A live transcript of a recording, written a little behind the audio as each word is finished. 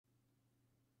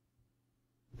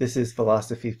This is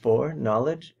Philosophy 4,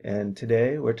 Knowledge, and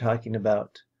today we're talking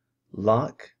about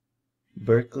Locke,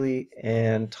 Berkeley,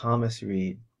 and Thomas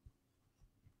Reid.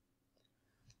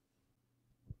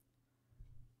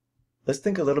 Let's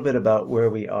think a little bit about where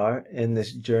we are in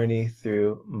this journey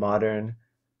through modern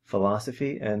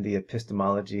philosophy and the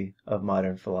epistemology of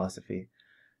modern philosophy.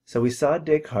 So we saw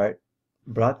Descartes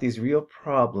brought these real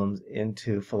problems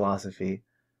into philosophy.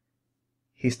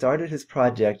 He started his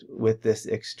project with this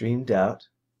extreme doubt.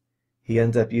 He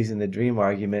ends up using the dream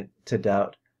argument to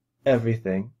doubt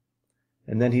everything.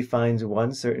 And then he finds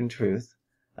one certain truth,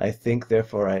 I think,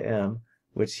 therefore I am,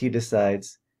 which he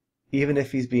decides, even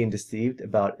if he's being deceived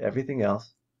about everything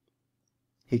else,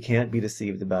 he can't be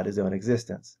deceived about his own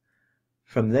existence.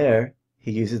 From there,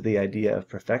 he uses the idea of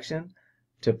perfection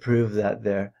to prove that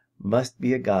there must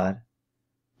be a God,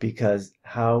 because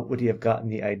how would he have gotten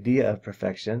the idea of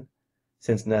perfection,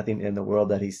 since nothing in the world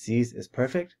that he sees is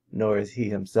perfect, nor is he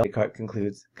himself? Descartes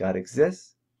concludes, God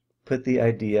exists, put the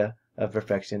idea of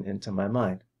perfection into my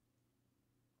mind.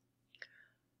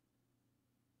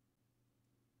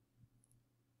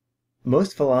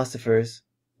 Most philosophers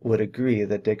would agree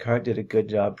that Descartes did a good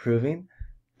job proving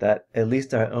that at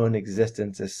least our own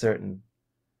existence is certain.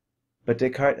 But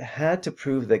Descartes had to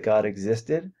prove that God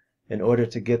existed in order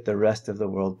to get the rest of the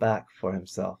world back for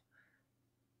himself.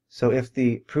 So if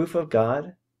the proof of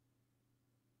God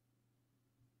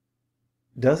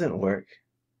doesn't work,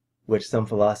 which some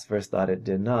philosophers thought it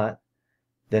did not,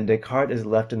 then Descartes is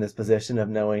left in this position of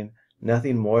knowing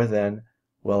nothing more than,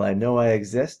 well, I know I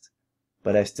exist,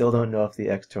 but I still don't know if the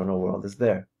external world is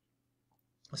there.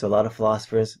 So a lot of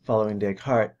philosophers following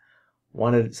Descartes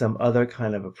wanted some other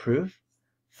kind of a proof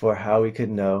for how we could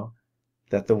know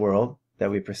that the world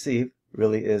that we perceive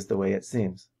really is the way it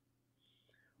seems.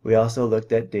 We also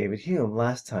looked at David Hume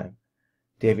last time.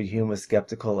 David Hume was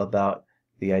skeptical about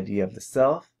the idea of the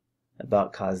self,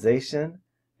 about causation,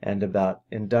 and about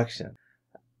induction.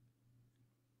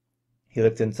 He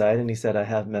looked inside and he said, I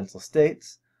have mental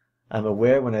states. I'm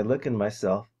aware when I look in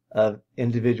myself of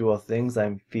individual things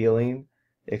I'm feeling,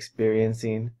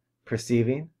 experiencing,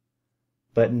 perceiving,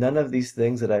 but none of these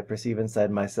things that I perceive inside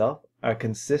myself are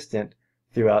consistent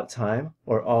throughout time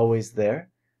or always there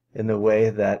in the way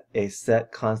that a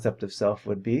set concept of self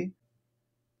would be.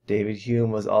 David Hume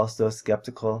was also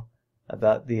skeptical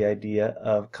about the idea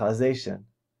of causation.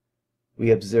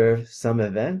 We observe some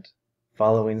event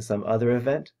following some other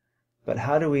event, but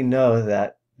how do we know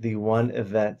that the one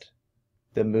event,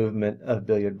 the movement of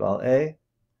billiard ball A,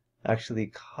 actually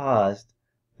caused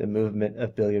the movement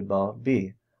of billiard ball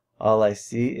B? All I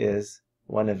see is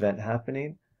one event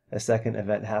happening, a second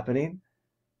event happening,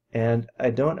 and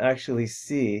I don't actually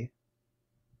see,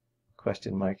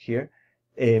 question mark here,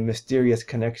 a mysterious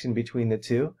connection between the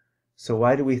two. So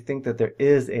why do we think that there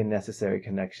is a necessary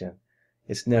connection?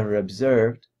 It's never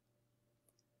observed,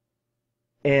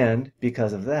 and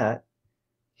because of that,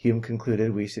 Hume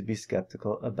concluded we should be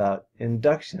skeptical about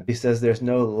induction. He says there's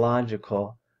no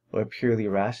logical or purely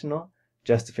rational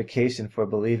justification for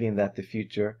believing that the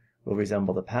future will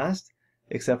resemble the past,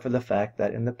 except for the fact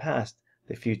that in the past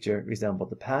the future resembled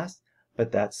the past,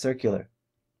 but that's circular.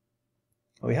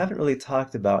 We haven't really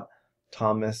talked about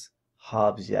Thomas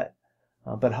Hobbes yet,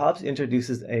 but Hobbes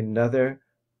introduces another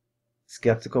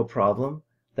skeptical problem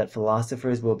that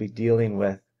philosophers will be dealing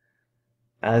with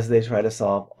as they try to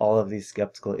solve all of these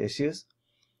skeptical issues,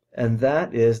 and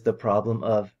that is the problem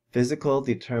of physical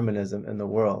determinism in the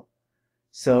world.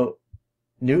 So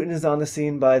Newton is on the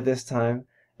scene by this time,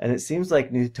 and it seems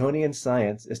like Newtonian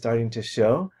science is starting to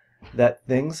show that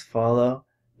things follow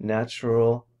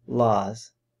natural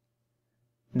laws.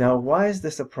 Now, why is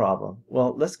this a problem?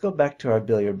 Well, let's go back to our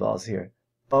billiard balls here.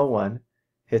 Ball 1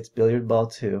 hits billiard ball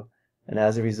 2, and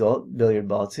as a result, billiard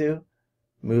ball 2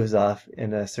 moves off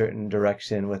in a certain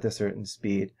direction with a certain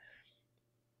speed.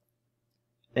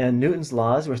 And Newton's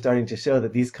laws were starting to show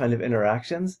that these kind of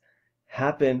interactions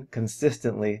happen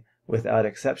consistently without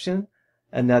exception,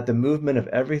 and that the movement of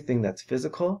everything that's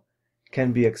physical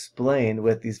can be explained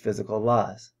with these physical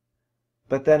laws.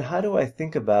 But then how do I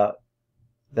think about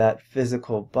that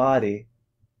physical body,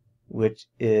 which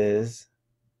is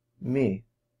me?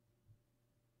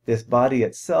 This body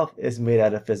itself is made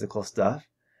out of physical stuff.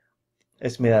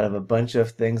 It's made out of a bunch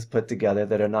of things put together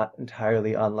that are not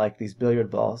entirely unlike these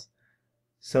billiard balls.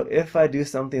 So if I do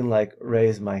something like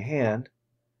raise my hand,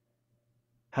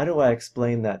 how do I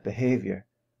explain that behavior?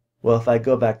 Well, if I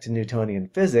go back to Newtonian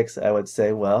physics, I would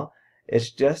say, well,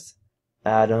 it's just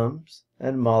atoms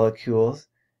and molecules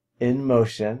in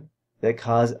motion that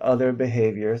cause other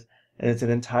behaviors, and it's an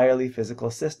entirely physical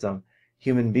system.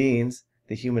 Human beings,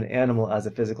 the human animal as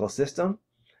a physical system,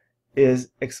 is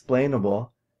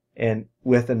explainable and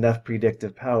with enough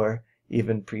predictive power,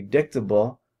 even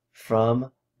predictable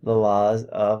from the laws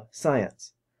of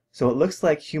science. So it looks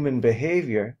like human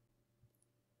behavior,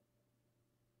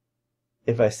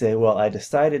 if I say, well, I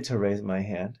decided to raise my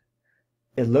hand,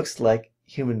 it looks like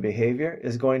human behavior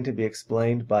is going to be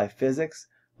explained by physics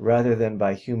rather than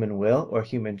by human will or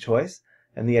human choice.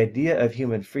 And the idea of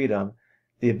human freedom,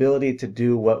 the ability to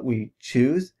do what we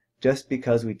choose just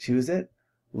because we choose it,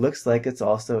 looks like it's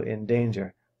also in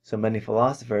danger. So many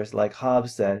philosophers, like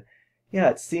Hobbes, said, yeah,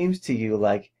 it seems to you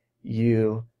like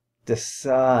you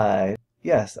decide,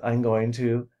 yes, I'm going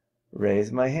to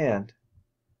raise my hand.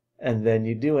 And then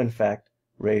you do, in fact,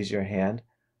 raise your hand.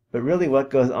 But really what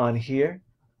goes on here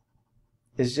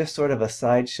is just sort of a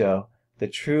sideshow. The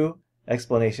true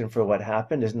explanation for what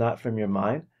happened is not from your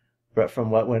mind, but from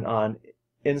what went on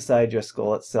inside your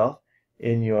skull itself,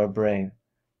 in your brain.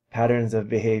 Patterns of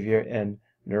behavior and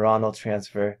neuronal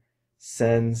transfer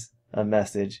sends a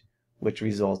message which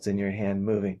results in your hand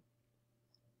moving.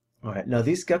 All right, now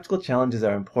these skeptical challenges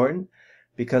are important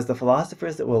because the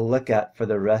philosophers that we'll look at for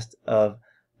the rest of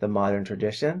the modern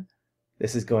tradition,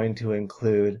 this is going to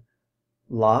include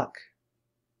Locke,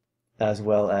 as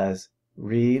well as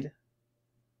Reid,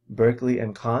 Berkeley,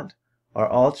 and Kant, are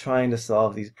all trying to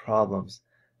solve these problems.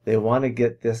 They want to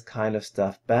get this kind of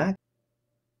stuff back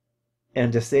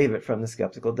and to save it from the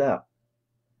skeptical doubt.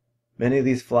 Many of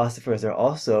these philosophers are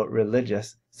also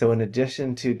religious, so in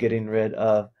addition to getting rid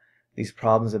of these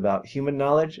problems about human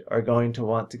knowledge, are going to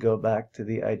want to go back to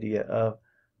the idea of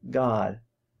God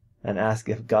and ask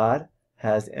if God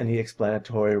has any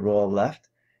explanatory role left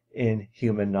in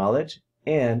human knowledge,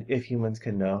 and if humans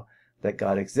can know that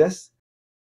God exists.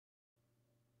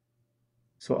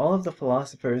 So all of the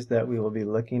philosophers that we will be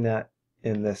looking at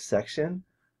in this section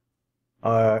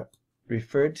are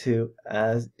referred to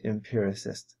as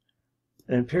empiricists.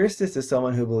 An empiricist is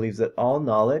someone who believes that all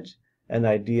knowledge and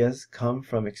ideas come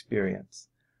from experience.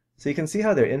 So you can see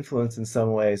how they're influenced in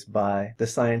some ways by the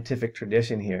scientific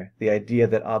tradition here, the idea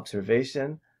that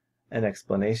observation and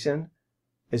explanation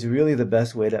is really the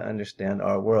best way to understand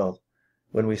our world.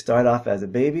 When we start off as a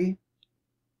baby,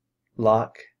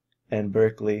 Locke and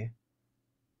Berkeley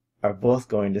are both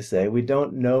going to say we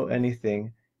don't know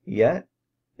anything yet.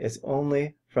 It's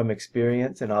only from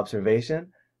experience and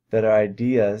observation that our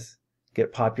ideas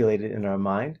get populated in our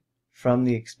mind from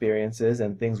the experiences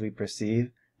and things we perceive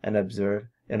and observe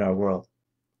in our world.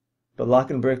 But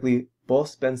Locke and Berkeley both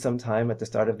spend some time at the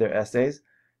start of their essays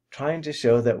trying to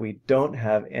show that we don't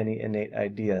have any innate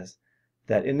ideas,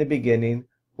 that in the beginning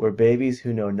we're babies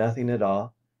who know nothing at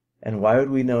all. And why would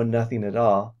we know nothing at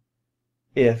all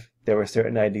if there were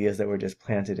certain ideas that were just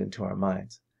planted into our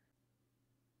minds?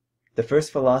 The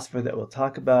first philosopher that we'll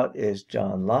talk about is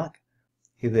John Locke.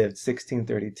 He lived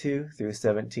 1632 through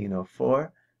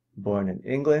 1704, born in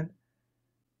England.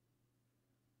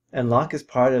 And Locke is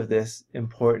part of this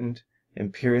important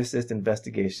empiricist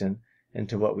investigation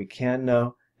into what we can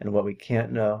know and what we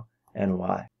can't know and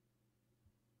why.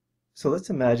 So let's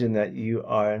imagine that you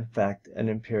are in fact an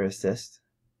empiricist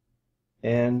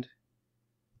and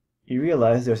you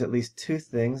realize there's at least two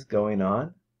things going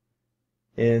on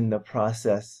in the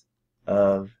process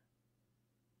of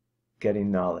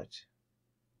getting knowledge.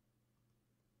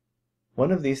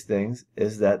 One of these things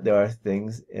is that there are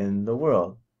things in the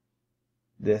world.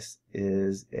 This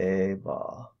is a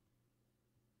ball.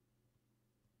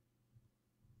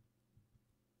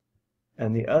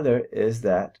 And the other is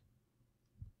that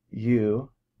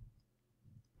you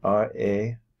are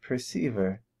a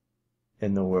perceiver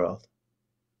in the world.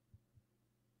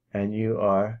 And you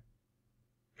are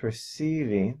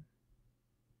perceiving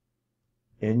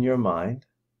in your mind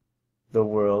the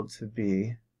world to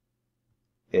be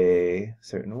a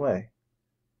certain way.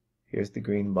 Here's the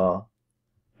green ball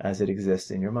as it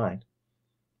exists in your mind.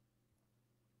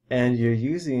 And you're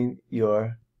using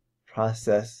your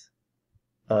process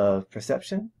of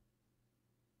perception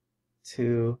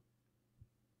to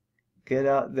get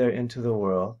out there into the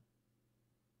world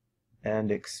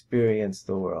and experience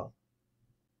the world.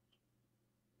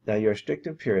 Now you're a strict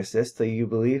empiricist, so you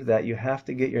believe that you have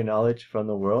to get your knowledge from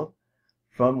the world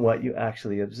from what you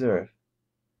actually observe.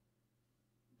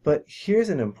 But here's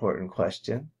an important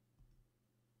question.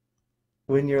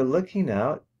 When you're looking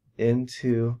out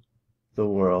into the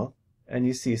world and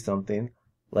you see something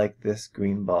like this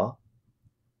green ball,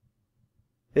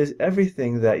 is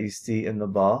everything that you see in the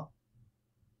ball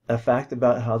a fact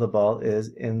about how the ball is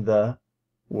in the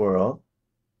world?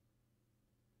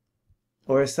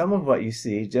 Or is some of what you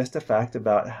see just a fact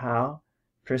about how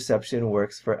perception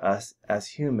works for us as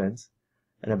humans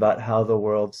and about how the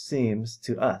world seems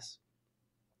to us?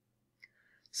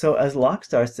 So as Locke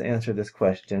starts to answer this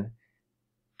question,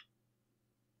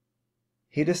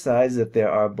 he decides that there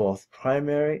are both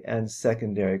primary and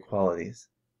secondary qualities.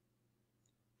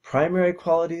 Primary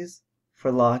qualities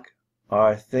for Locke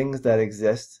are things that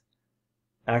exist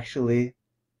actually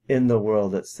in the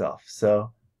world itself.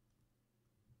 So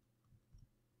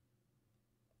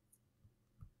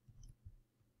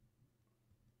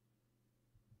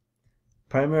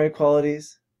primary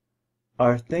qualities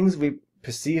are things we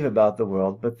perceive about the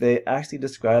world, but they actually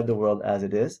describe the world as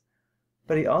it is.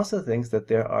 But he also thinks that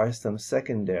there are some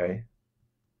secondary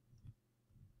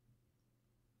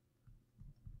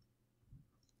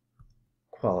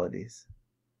qualities.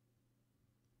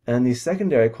 And these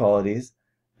secondary qualities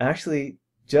actually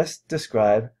just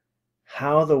describe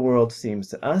how the world seems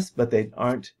to us, but they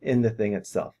aren't in the thing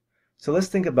itself. So let's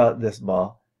think about this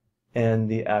ball and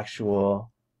the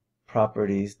actual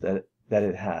properties that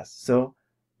it has. So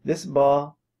this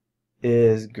ball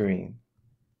is green.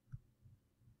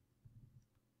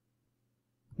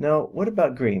 Now, what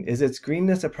about green? Is its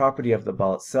greenness a property of the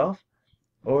ball itself,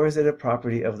 or is it a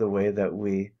property of the way that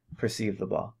we perceive the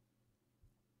ball?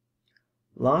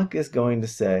 Locke is going to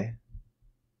say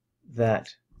that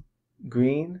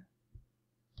green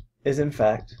is in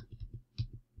fact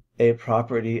a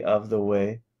property of the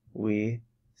way we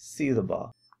see the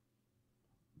ball.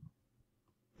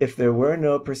 If there were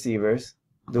no perceivers,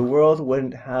 the world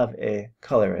wouldn't have a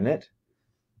color in it.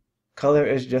 Color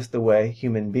is just the way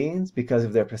human beings, because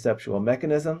of their perceptual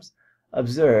mechanisms,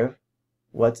 observe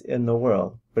what's in the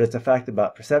world. But it's a fact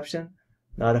about perception,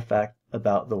 not a fact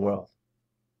about the world.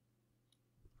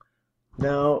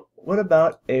 Now, what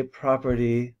about a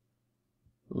property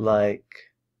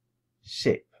like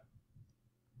shape?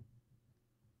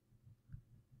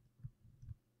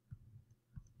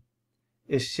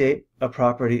 Is shape a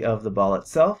property of the ball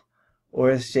itself, or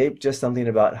is shape just something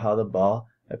about how the ball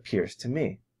appears to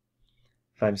me?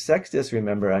 If I'm Sextus,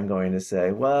 remember, I'm going to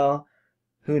say, well,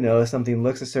 who knows, something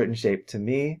looks a certain shape to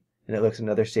me, and it looks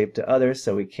another shape to others,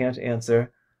 so we can't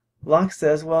answer. Locke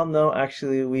says, well, no,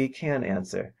 actually, we can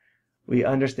answer. We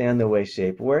understand the way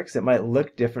shape works. It might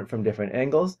look different from different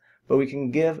angles, but we can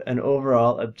give an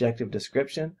overall objective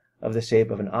description of the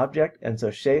shape of an object, and so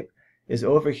shape is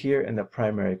over here in the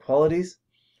primary qualities.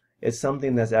 It's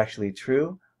something that's actually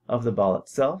true of the ball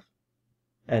itself,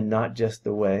 and not just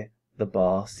the way the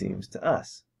ball seems to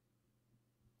us.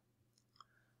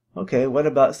 Okay, what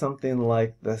about something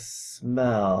like the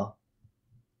smell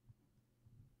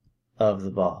of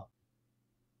the ball?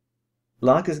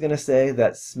 Locke is going to say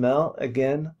that smell,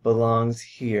 again, belongs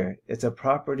here. It's a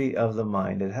property of the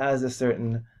mind. It has a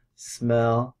certain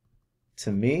smell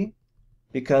to me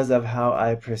because of how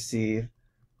I perceive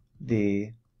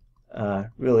the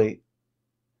really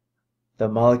the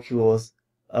molecules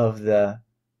of the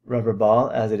rubber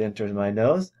ball as it enters my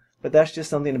nose, but that's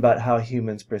just something about how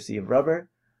humans perceive rubber.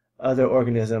 Other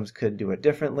organisms could do it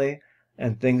differently,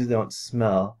 and things don't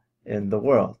smell in the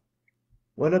world.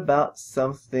 What about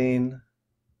something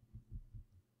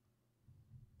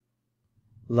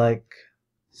like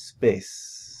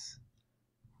space?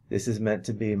 This is meant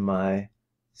to be my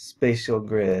spatial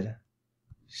grid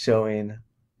showing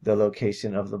the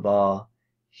location of the ball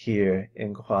here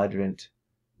in quadrant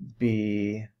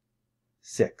B6.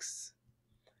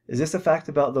 Is this a fact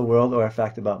about the world or a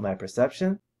fact about my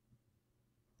perception?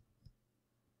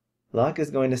 Locke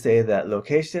is going to say that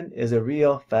location is a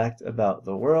real fact about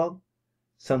the world,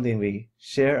 something we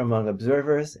share among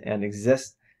observers and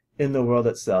exists in the world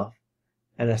itself,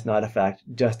 and it's not a fact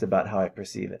just about how I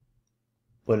perceive it.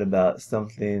 What about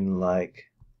something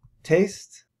like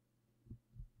taste?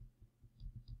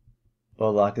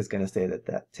 Well, Locke is going to say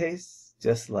that taste,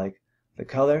 just like the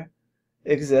color,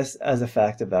 exists as a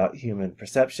fact about human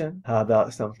perception. How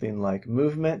about something like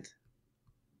movement?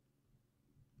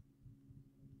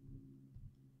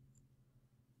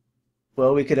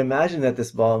 Well, we could imagine that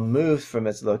this ball moves from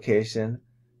its location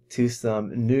to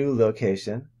some new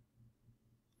location.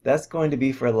 That's going to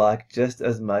be for Locke just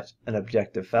as much an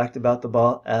objective fact about the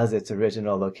ball as its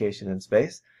original location in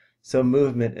space, so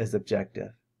movement is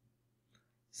objective.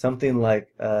 Something like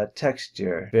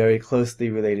texture, very closely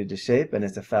related to shape, and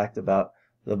it's a fact about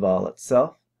the ball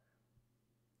itself.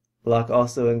 Locke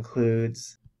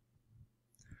includes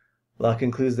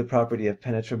the property of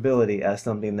penetrability as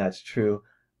something that's true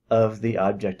of the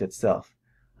object itself.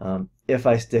 If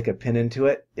I stick a pin into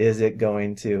it, is it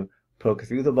going to poke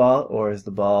through the ball, or is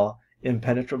the ball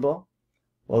impenetrable?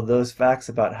 Well, those facts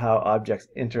about how objects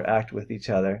interact with each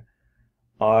other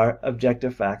are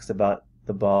objective facts about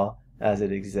the ball as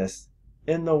it exists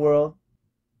in the world,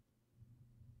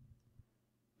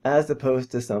 as opposed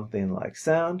to something like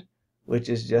sound, which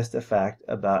is just a fact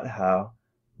about how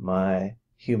my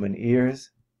human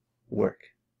ears work.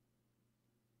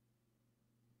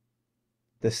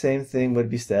 The same thing would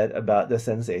be said about the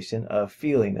sensation of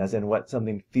feeling, as in what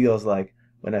something feels like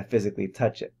when I physically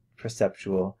touch it,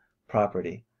 perceptual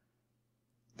property.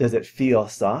 Does it feel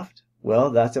soft? Well,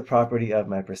 that's a property of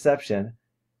my perception.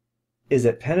 Is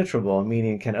it penetrable,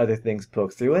 meaning can other things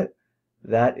poke through it?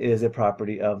 That is a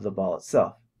property of the ball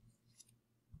itself.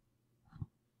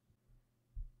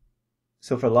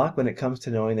 So for Locke, when it comes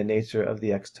to knowing the nature of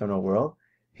the external world,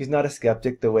 he's not a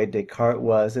skeptic the way Descartes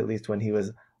was, at least when he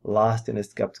was lost in his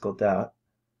skeptical doubt,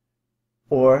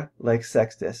 or like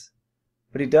Sextus.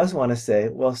 But he does want to say,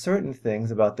 well, certain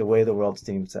things about the way the world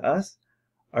seems to us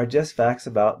are just facts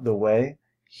about the way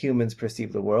humans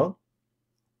perceive the world.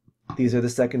 These are the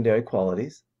secondary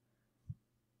qualities.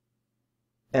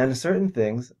 And certain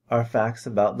things are facts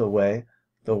about the way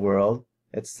the world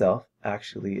itself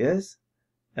actually is,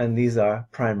 and these are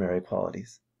primary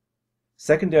qualities.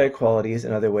 Secondary qualities,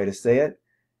 another way to say it,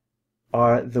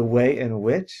 are the way in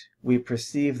which we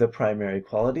perceive the primary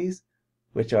qualities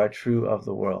which are true of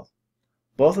the world.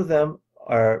 Both of them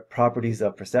are properties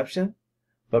of perception,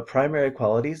 but primary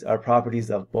qualities are properties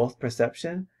of both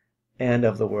perception and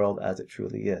of the world as it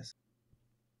truly is.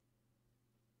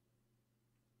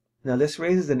 Now this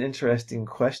raises an interesting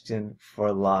question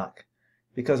for Locke,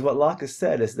 because what Locke has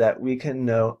said is that we can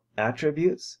know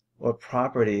attributes or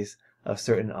properties of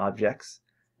certain objects,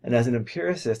 and as an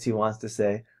empiricist he wants to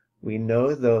say we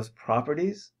know those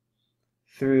properties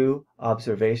through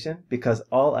observation because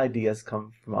all ideas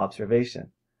come from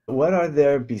observation. What are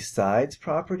there besides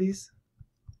properties?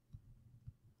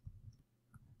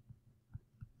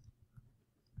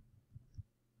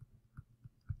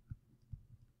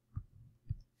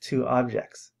 To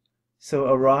objects. So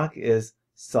a rock is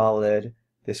solid,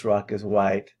 this rock is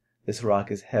white, this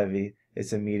rock is heavy,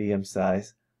 it's a medium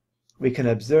size. We can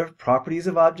observe properties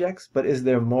of objects, but is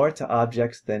there more to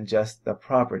objects than just the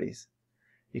properties?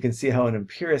 You can see how an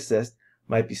empiricist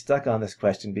might be stuck on this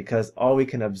question because all we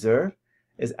can observe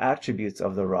is attributes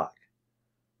of the rock.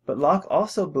 But Locke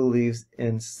also believes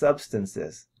in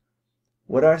substances.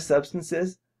 What are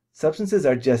substances? Substances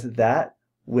are just that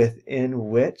within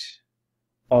which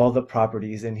all the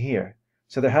properties inhere.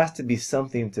 So there has to be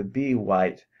something to be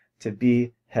white, to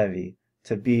be heavy,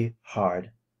 to be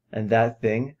hard, and that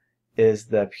thing is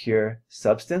the pure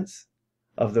substance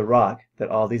of the rock that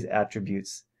all these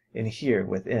attributes inhere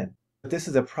within. But this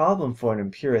is a problem for an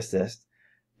empiricist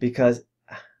because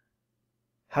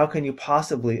how can you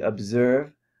possibly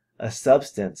observe a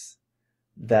substance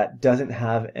that doesn't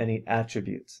have any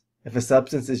attributes? If a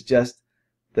substance is just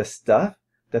the stuff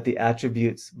that the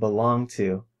attributes belong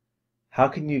to, how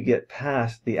can you get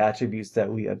past the attributes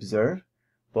that we observe,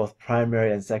 both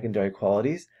primary and secondary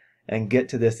qualities, and get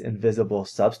to this invisible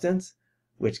substance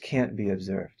which can't be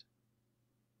observed?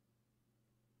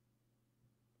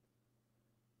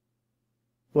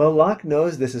 Well, Locke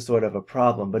knows this is sort of a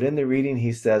problem, but in the reading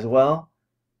he says, well,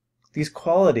 these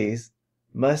qualities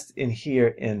must inhere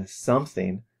in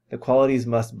something. The qualities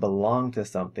must belong to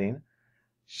something.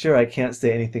 Sure, I can't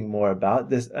say anything more about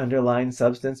this underlying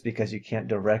substance because you can't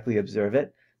directly observe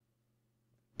it,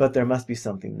 but there must be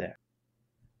something there.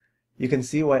 You can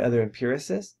see why other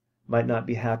empiricists might not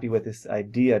be happy with this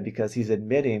idea because he's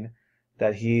admitting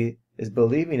that he is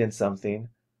believing in something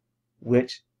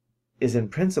which is in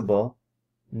principle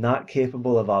not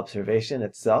capable of observation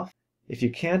itself. If you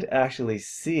can't actually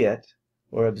see it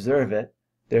or observe it,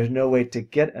 there's no way to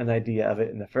get an idea of it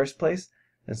in the first place,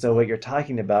 and so what you're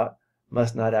talking about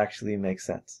must not actually make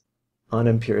sense on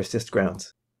empiricist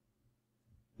grounds.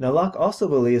 Now Locke also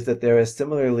believes that there is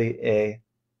similarly a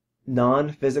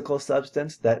non-physical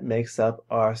substance that makes up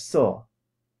our soul.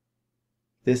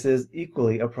 This is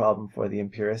equally a problem for the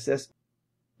empiricist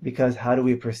because how do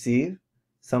we perceive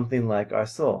something like our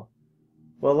soul?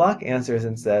 Well, Locke answers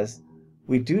and says,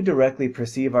 we do directly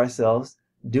perceive ourselves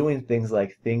doing things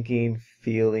like thinking,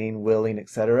 feeling, willing,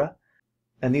 etc.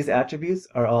 And these attributes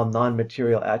are all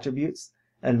non-material attributes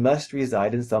and must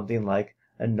reside in something like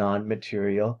a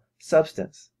non-material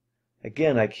substance.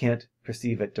 Again, I can't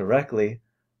perceive it directly,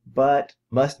 but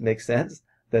must make sense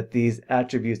that these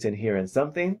attributes inhere in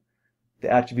something.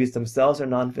 The attributes themselves are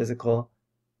non-physical,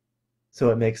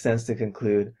 so it makes sense to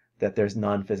conclude that there's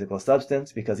non-physical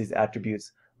substance because these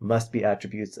attributes must be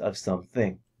attributes of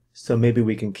something. So maybe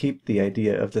we can keep the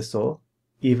idea of the soul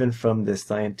even from this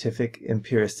scientific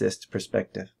empiricist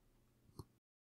perspective.